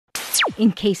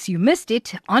in case you missed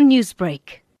it on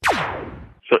Newsbreak.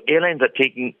 So airlines are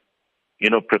taking,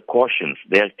 precautions.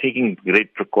 They are taking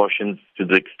great precautions to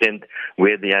the extent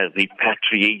where they are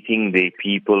repatriating their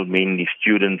people, mainly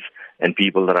students and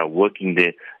people that are working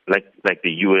there, like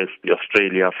the US,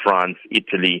 Australia, France,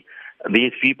 Italy.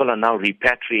 These people are now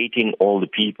repatriating all the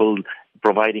people,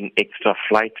 providing extra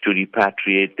flights to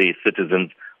repatriate their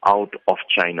citizens out of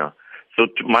China. So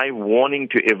my warning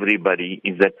to everybody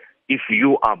is that if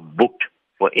you are booked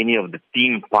for any of the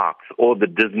theme parks or the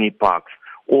Disney parks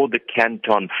or the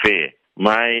Canton Fair,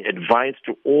 my advice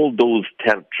to all those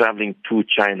traveling to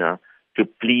China to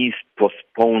please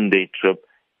postpone their trip.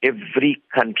 Every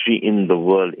country in the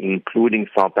world, including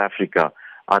South Africa,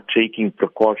 are taking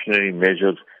precautionary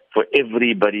measures for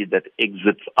everybody that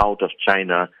exits out of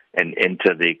China and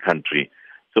enter their country.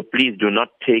 So please do not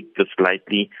take this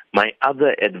lightly. My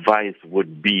other advice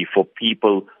would be for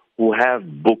people who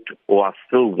have booked or are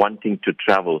still wanting to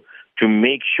travel to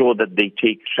make sure that they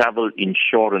take travel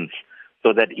insurance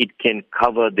so that it can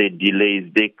cover their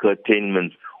delays, their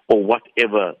curtailments, or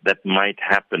whatever that might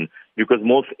happen. Because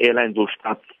most airlines will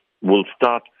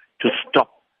start to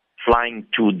stop flying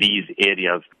to these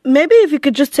areas. Maybe if you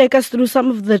could just take us through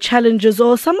some of the challenges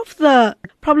or some of the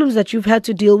problems that you've had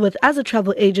to deal with as a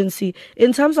travel agency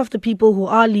in terms of the people who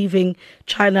are leaving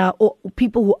China or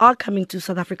people who are coming to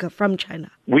South Africa from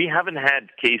China. We haven't had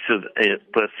cases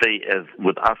per se as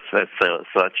with us as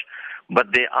such, but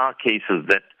there are cases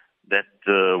that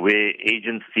where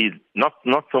agencies, not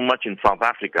so much in South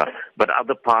Africa, but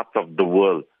other parts of the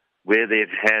world, where they've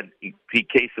had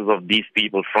cases of these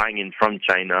people flying in from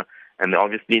China. And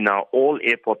obviously now all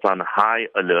airports are on high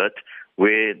alert,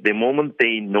 where the moment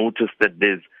they notice that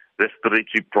there's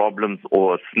respiratory problems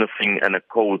or sniffing and a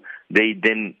cold, they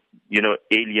then,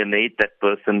 alienate that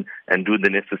person and do the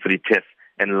necessary tests.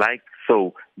 And like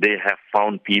so, they have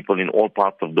found people in all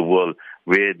parts of the world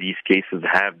where these cases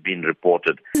have been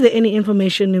reported. Is there any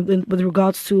information with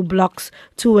regards to blocks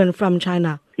to and from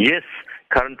China? Yes.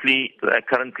 Currently,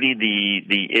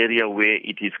 the area where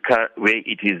it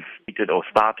is or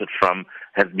started from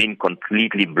has been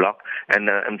completely blocked, and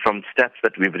from stats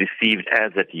that we've received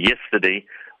as at yesterday,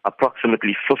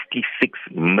 approximately 56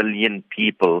 million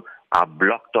people are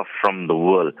blocked off from the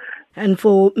world. And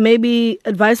for maybe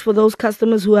advice for those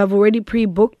customers who have already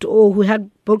pre-booked or who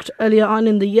had booked earlier on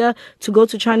in the year to go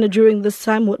to China during this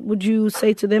time, what would you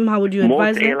say to them? How would you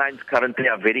advise them? Most airlines currently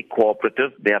are very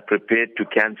cooperative. They are prepared to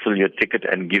cancel your ticket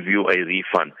and give you a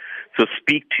refund. So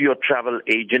speak to your travel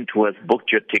agent who has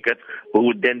booked your ticket, who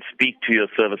would then speak to your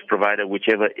service provider,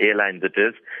 whichever airline it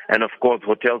is. And of course,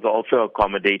 hotels are also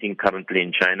accommodating currently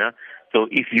in China. So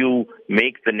if you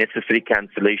make the necessary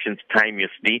cancellations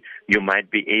timeously, you might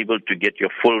be able to get your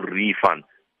full refund.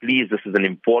 Please, this is an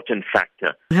important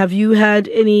factor. Have you had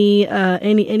any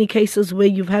cases where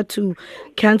you've had to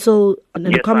cancel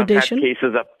an accommodation? Yes,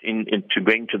 I've had cases up into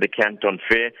going to the Canton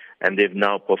Fair, and they've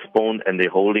now postponed, and they're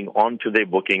holding on to their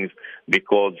bookings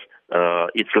because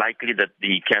it's likely that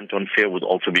the Canton Fair would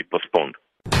also be postponed.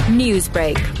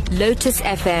 Newsbreak, Lotus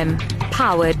FM,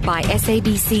 powered by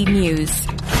SABC News.